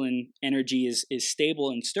masculine energy is stable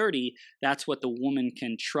and sturdy, that's what the woman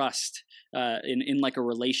can trust in like a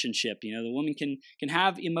relationship. You know, the woman can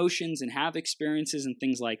have emotions and have experiences and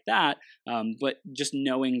things like that, but just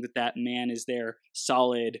knowing that man is there,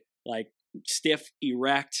 solid, like stiff,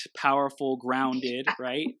 erect, powerful, grounded,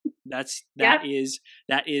 right? That is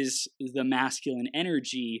the masculine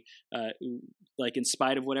energy. Like in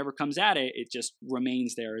spite of whatever comes at it, it just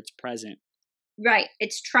remains there. It's present. Right.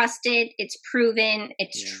 It's trusted. It's proven.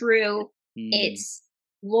 It's true. It's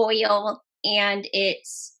loyal, and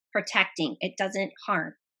it's protecting. It doesn't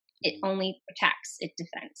harm. It only protects. It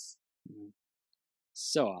defends.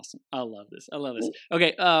 So awesome. I love this.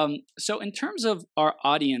 Okay. So in terms of our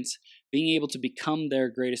audience being able to become their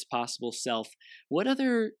greatest possible self,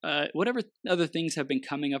 whatever other things have been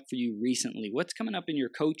coming up for you recently? What's coming up in your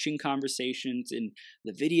coaching conversations, in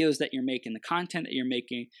the videos that you're making, the content that you're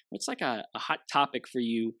making? What's like a hot topic for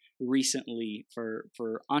you recently for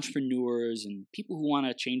entrepreneurs and people who want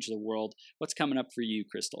to change the world? What's coming up for you,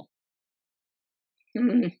 Crystal?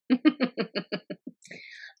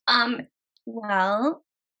 Well,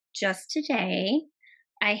 just today,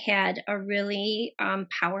 I had a really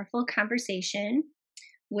powerful conversation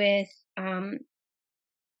with a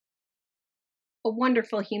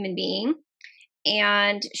wonderful human being.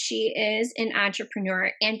 And she is an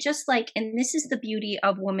entrepreneur. And and this is the beauty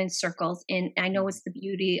of women's circles. And I know it's the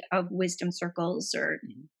beauty of wisdom circles, or,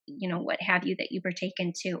 what have you, that you partake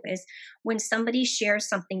into, is when somebody shares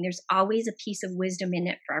something, there's always a piece of wisdom in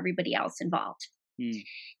it for everybody else involved.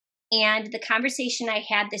 And the conversation I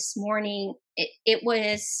had this morning, it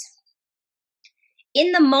was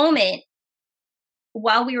in the moment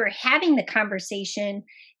while we were having the conversation,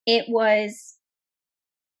 it was,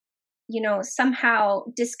 somehow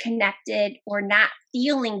disconnected or not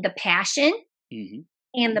feeling the passion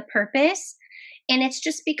and the purpose. And it's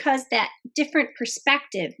just because that different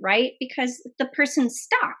perspective, right? Because the person's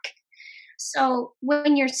stuck. So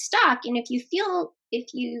when you're stuck, and if you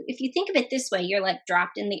think of it this way, you're like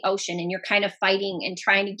dropped in the ocean and you're kind of fighting and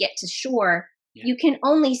trying to get to shore. You can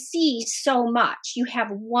only see so much. You have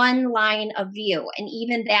one line of view, and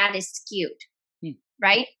even that is skewed,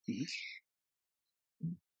 right?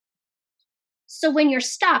 So when you're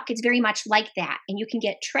stuck, it's very much like that. And you can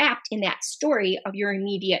get trapped in that story of your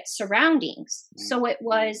immediate surroundings. So it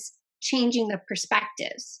was changing the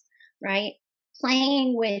perspectives, right?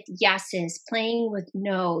 Playing with yeses, playing with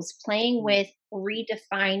nos, playing with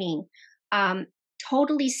redefining,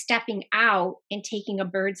 totally stepping out and taking a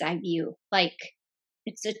bird's eye view. Like,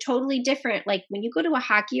 it's a totally different, like when you go to a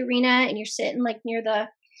hockey arena and you're sitting like near the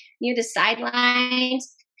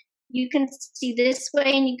sidelines, you can see this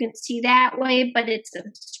way and you can see that way, but it's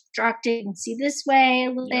obstructed. You can see this way a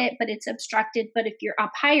little bit, but it's obstructed. But if you're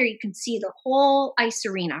up higher, you can see the whole ice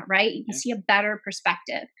arena, right? You can see a better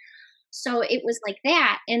perspective. So it was like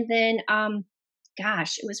that. And then,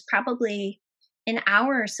 it was probably an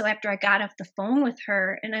hour or so after I got off the phone with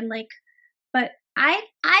her, and I'm like, but I've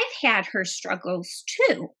had her struggles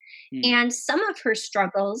too. And some of her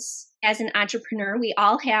struggles as an entrepreneur, we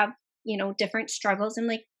all have, different struggles. I'm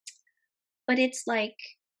like, but it's like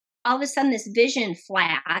all of a sudden this vision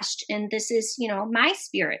flashed, and this is, my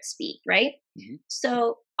spirit speak, right?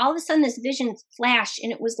 So all of a sudden this vision flashed,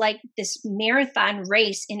 and it was like this marathon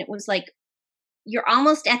race, and it was like, you're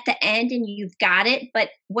almost at the end and you've got it, but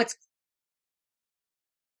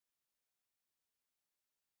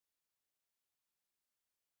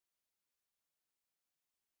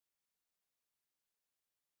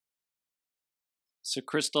So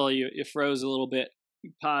Crystal, you froze a little bit.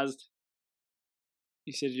 You paused.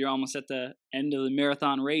 You said you're almost at the end of the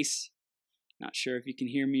marathon race. Not sure if you can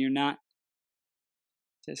hear me or not.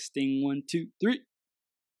 Testing 1, 2, 3.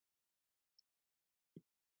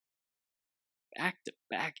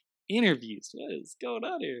 Back-to-back interviews. What is going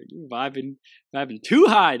on here? You're vibing too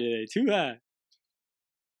high today. Too high.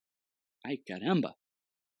 Ay caramba.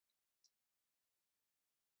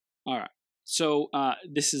 All right. So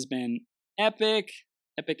this has been epic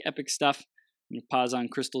stuff. I'm gonna pause on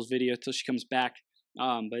Crystal's video until she comes back.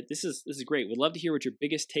 But this is great. We'd love to hear what your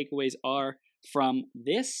biggest takeaways are from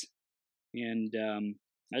this. And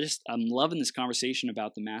I'm loving this conversation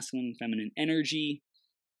about the masculine and feminine energy,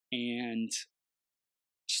 and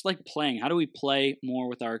just like playing. How do we play more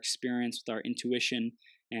with our experience, with our intuition,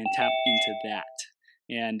 and tap into that?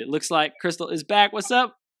 And it looks like Crystal is back. What's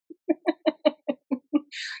up?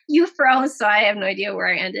 You froze, so I have no idea where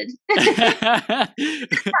I ended.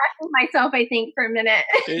 Myself, I think, for a minute.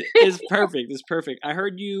 It's perfect. It's perfect. I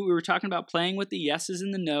heard we were talking about playing with the yeses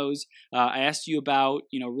and the nos. I asked you about,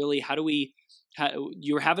 really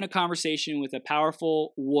you were having a conversation with a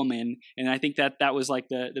powerful woman, and I think that was like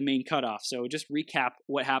the main cutoff. So just recap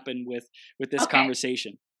what happened with this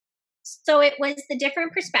conversation. So it was the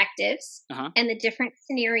different perspectives and the different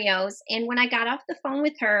scenarios. And when I got off the phone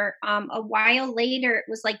with her, a while later, it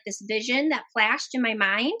was like this vision that flashed in my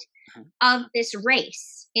mind of this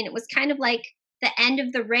race. And it was kind of like the end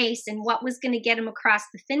of the race and what was going to get them across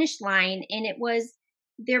the finish line. And it was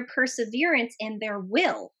their perseverance and their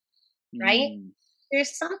will, right?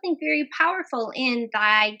 There's something very powerful in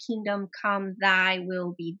thy kingdom come, thy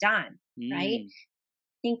will be done, right?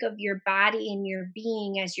 Think of your body and your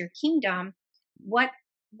being as your kingdom. What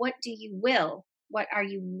do you will? What are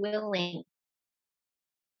you willing?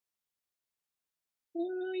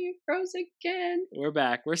 Oh, you froze again. We're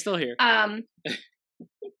back. We're still here.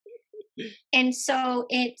 And so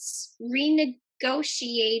it's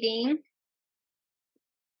renegotiating.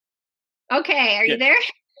 Okay, are you there?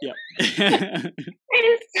 Yeah.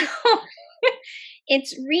 And so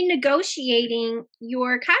it's renegotiating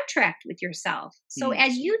your contract with yourself. So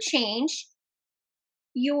as you change,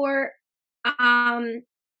 your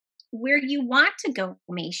where you want to go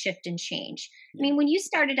may shift and change. I mean, when you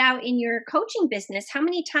started out in your coaching business, how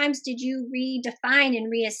many times did you redefine and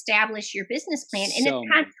reestablish your business plan? And it's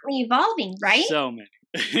constantly evolving, right? So many.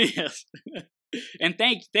 Yes. And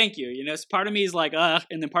thank you. Part of me is like,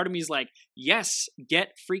 and then part of me is like, yes,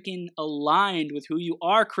 get freaking aligned with who you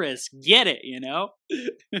are, Chris. Get it,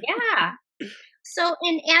 Yeah. So,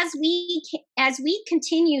 and as we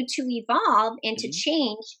continue to evolve and to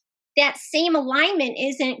change, that same alignment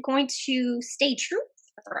isn't going to stay true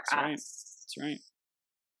for us. Right. That's right.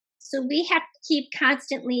 So we have to keep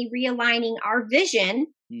constantly realigning our vision,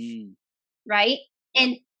 right?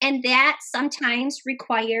 And that sometimes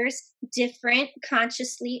requires different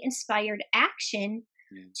consciously inspired action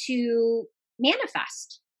to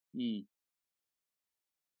manifest.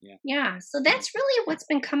 Yeah. So that's really what's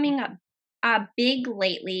been coming up big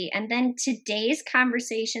lately. And then today's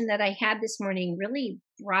conversation that I had this morning really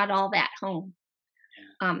brought all that home.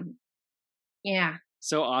 Yeah.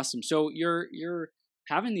 So awesome. So you're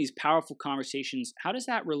having these powerful conversations. How does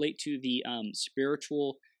that relate to the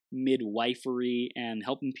spiritual midwifery and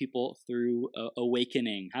helping people through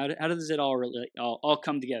awakening? How does it all relate, all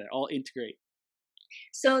come together, all integrate?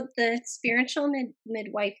 So the spiritual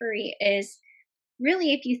midwifery is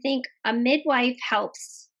really, if you think a midwife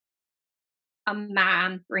helps a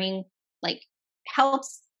mom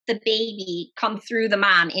helps the baby come through the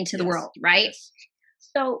mom into the world, right? Yes.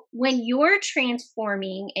 So when you're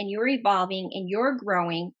transforming and you're evolving and you're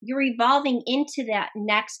growing, you're evolving into that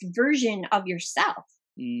next version of yourself.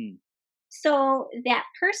 So that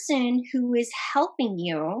person who is helping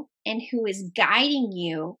you and who is guiding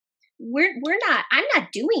you, I'm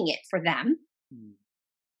not doing it for them.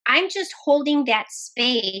 I'm just holding that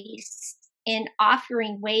space and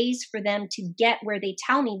offering ways for them to get where they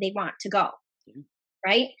tell me they want to go.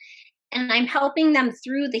 Right? And I'm helping them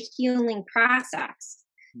through the healing process.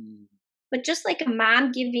 But just like a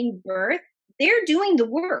mom giving birth, they're doing the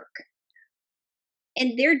work.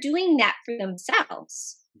 And they're doing that for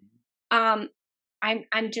themselves. I'm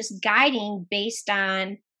just guiding based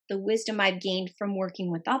on the wisdom I've gained from working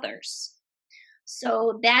with others.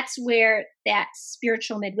 So that's where that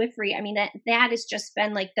spiritual midwifery, I mean, that has just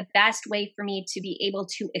been like the best way for me to be able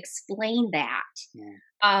to explain that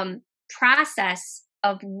process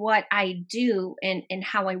of what I do and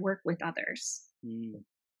how I work with others.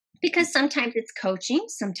 Because sometimes it's coaching,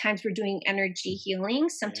 sometimes we're doing energy healing,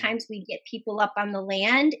 sometimes we get people up on the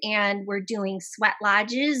land and we're doing sweat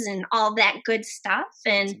lodges and all that good stuff.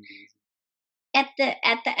 And at the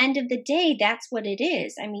end of the day, that's what it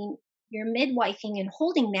is. I mean, you're midwifing and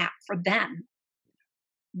holding that for them.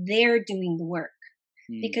 They're doing the work.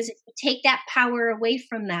 Because if you take that power away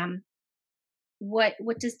from them, what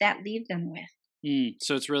does that leave them with?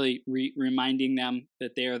 So it's really reminding them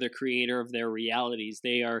that they are the creator of their realities.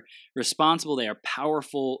 They are responsible. They are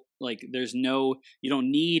powerful. Like you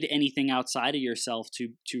don't need anything outside of yourself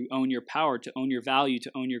to own your power, to own your value,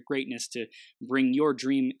 to own your greatness, to bring your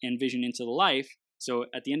dream and vision into the life. So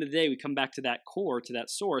at the end of the day, we come back to that core, to that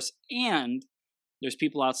source, and there's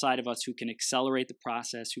people outside of us who can accelerate the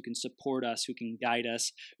process, who can support us, who can guide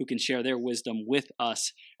us, who can share their wisdom with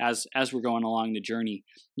us as we're going along the journey.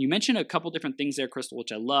 You mentioned a couple different things there, Crystal,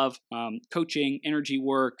 which I love. Coaching, energy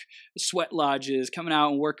work, sweat lodges, coming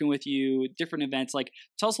out and working with you, different events. Like,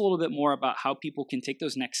 tell us a little bit more about how people can take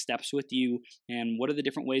those next steps with you, and what are the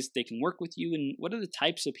different ways that they can work with you, and what are the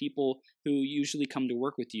types of people who usually come to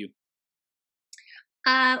work with you?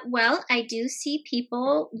 Well, I do see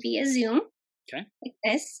people via Zoom. Okay. Like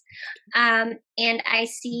this. And I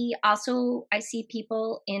see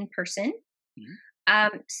people in person.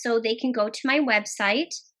 So they can go to my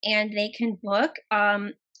website and they can book a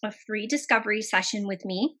free discovery session with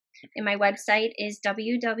me. And my website is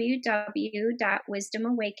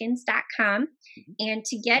www.wisdomawakens.com. And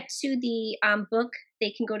to get to the book,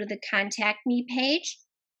 they can go to the contact me page,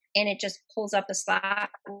 and it just pulls up a slot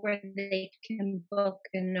where they can book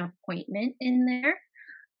an appointment in there.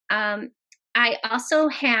 I also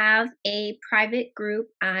have a private group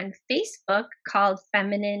on Facebook called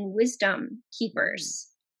Feminine Wisdom Keepers.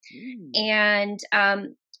 And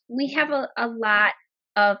we have a lot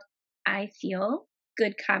of, I feel,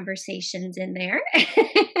 good conversations in there.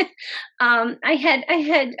 I had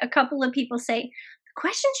a couple of people say, the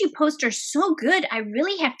questions you post are so good, I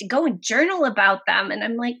really have to go and journal about them. And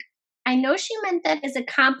I'm like, I know she meant that as a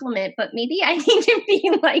compliment, but maybe I need to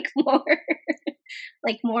be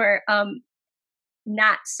more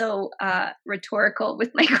not so rhetorical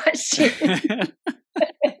with my question.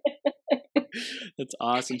 That's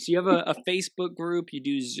awesome. So you have a Facebook group, you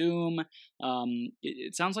do Zoom.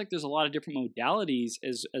 It sounds like there's a lot of different modalities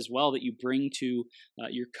as well that you bring to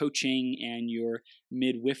your coaching and your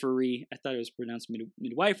midwifery. I thought it was pronounced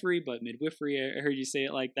midwifery, but midwifery, I heard you say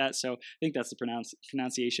it like that. So I think that's the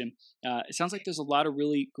pronunciation. It sounds like there's a lot of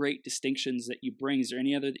really great distinctions that you bring. Is there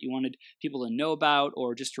any other that you wanted people to know about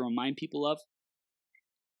or just to remind people of?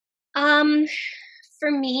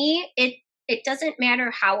 For me, it doesn't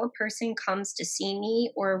matter how a person comes to see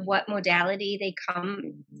me or what modality they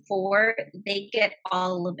come for, they get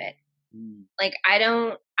all of it. Like, I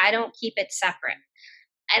don't keep it separate.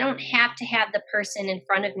 I don't have to have the person in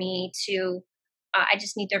front of me to, I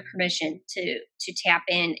just need their permission to tap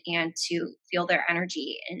in and to feel their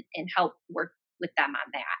energy and help work with them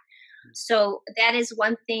on that. So that is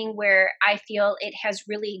one thing where I feel it has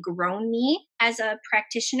really grown me as a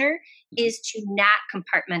practitioner, is to not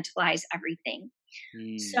compartmentalize everything.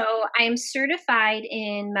 So I am certified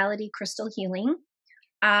in Melody Crystal Healing.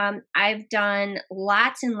 I've done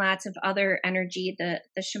lots and lots of other energy, the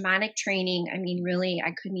shamanic training. I mean, really,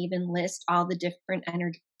 I couldn't even list all the different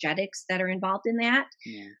energetics that are involved in that.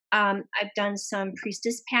 I've done some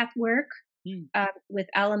priestess path work. With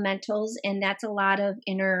elementals, and that's a lot of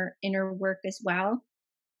inner work as well.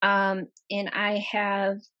 And I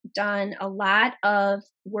have done a lot of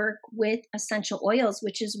work with essential oils,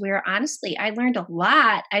 which is where, honestly, I learned a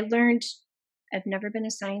lot. I've never been a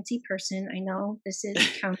sciencey person. I know this is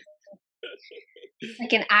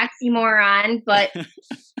like an oxymoron, but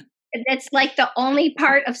it's like the only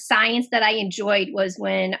part of science that I enjoyed was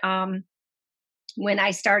when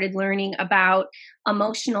I started learning about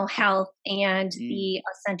emotional health and the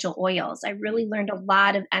essential oils. I really learned a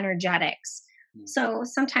lot of energetics. So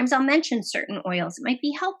sometimes I'll mention certain oils. It might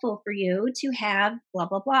be helpful for you to have blah,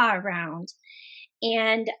 blah, blah around.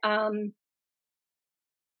 And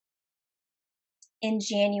in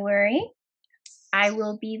January, I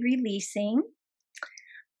will be releasing,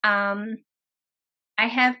 I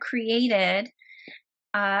have created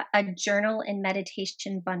a journal and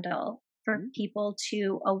meditation bundle for people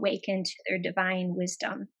to awaken to their divine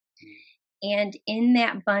wisdom. And in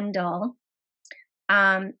that bundle,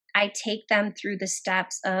 I take them through the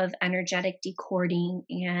steps of energetic decording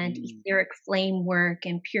and etheric flame work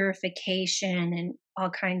and purification and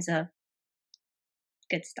all kinds of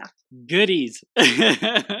good stuff. Goodies.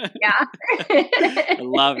 Yeah. I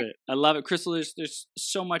love it. I love it. Crystal, there's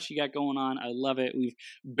so much you got going on. I love it. We've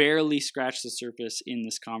barely scratched the surface in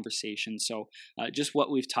this conversation. So just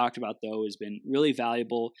what we've talked about, though, has been really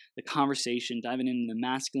valuable. The conversation, diving into the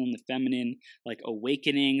masculine, the feminine, like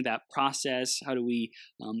awakening, that process. How do we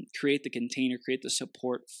create the container, create the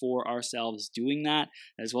support for ourselves doing that,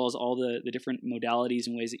 as well as all the different modalities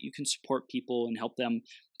and ways that you can support people and help them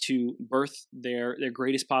to birth their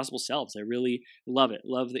greatest possible selves. I really love it.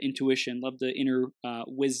 Love the intuition, love the inner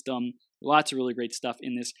wisdom. Lots of really great stuff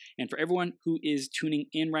in this. And for everyone who is tuning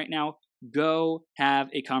in right now, go have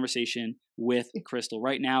a conversation with Crystal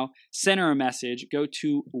right now. Send her a message. Go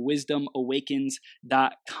to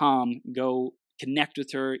wisdomawakens.com. Go connect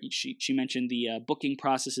with her. She mentioned the booking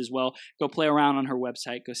process as well. Go play around on her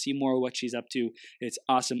website. Go see more of what she's up to. It's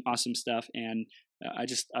awesome, awesome stuff. And I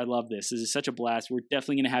love this. This is such a blast. We're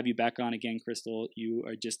definitely going to have you back on again, Crystal.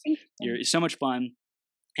 You're so much fun.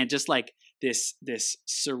 And just like this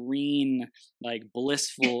serene, like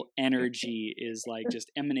blissful energy is like just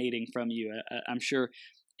emanating from you. I'm sure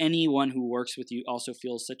anyone who works with you also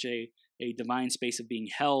feels such a divine space of being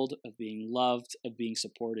held, of being loved, of being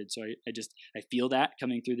supported. So I feel that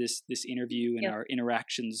coming through this interview and our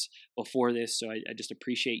interactions before this. So I just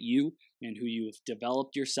appreciate you and who you've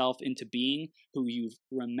developed yourself into being, who you've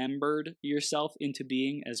remembered yourself into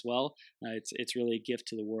being as well. It's really a gift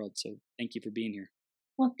to the world. So thank you for being here.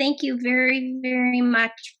 Well, thank you very, very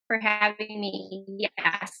much for having me.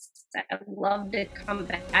 Yes, I love to come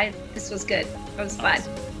back. This was good. It was fun.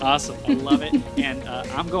 Awesome. I love it. And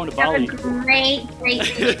I'm going to Bali. Have a great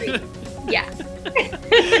retreat. Yeah.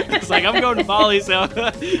 It's like, I'm going to Bali, so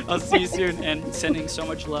I'll see you soon. And sending so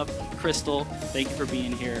much love. Crystal, thank you for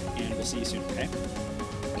being here, and we'll see you soon, okay?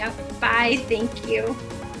 Yep. Bye. Thank you.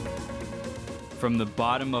 From the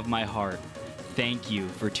bottom of my heart, thank you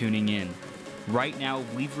for tuning in. Right now,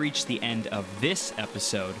 we've reached the end of this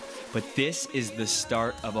episode, but this is the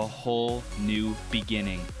start of a whole new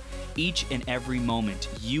beginning. Each and every moment,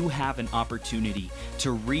 you have an opportunity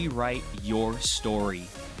to rewrite your story.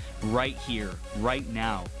 Right here, right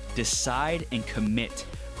now, decide and commit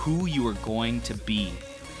who you are going to be.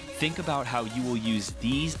 Think about how you will use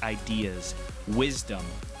these ideas, wisdom,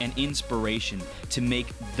 and inspiration to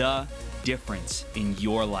make the difference in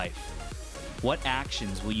your life. What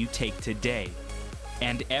actions will you take today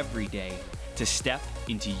and every day to step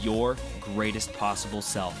into your greatest possible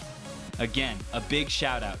self? Again, a big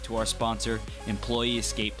shout out to our sponsor,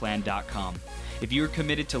 EmployeeEscapePlan.com. If you're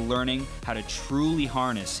committed to learning how to truly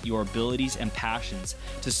harness your abilities and passions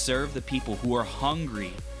to serve the people who are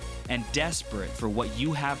hungry and desperate for what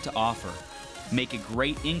you have to offer, make a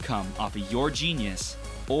great income off of your genius,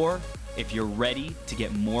 or if you're ready to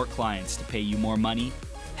get more clients to pay you more money,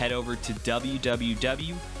 head over to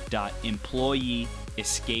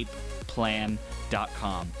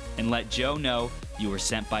www.employeeescapeplan.com and let Joe know you were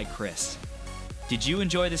sent by Chris. Did you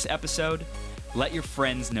enjoy this episode? Let your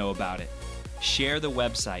friends know about it. Share the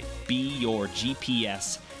website,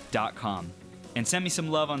 beyourgps.com, and send me some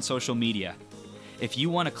love on social media. If you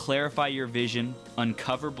want to clarify your vision,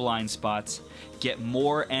 uncover blind spots, get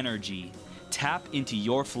more energy, tap into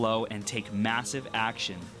your flow, and take massive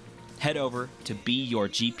action, head over to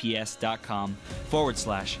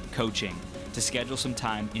beyourgps.com/coaching to schedule some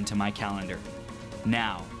time into my calendar.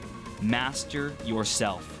 Now, master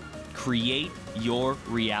yourself, create your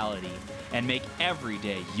reality, and make every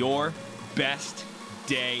day your best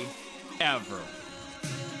day ever.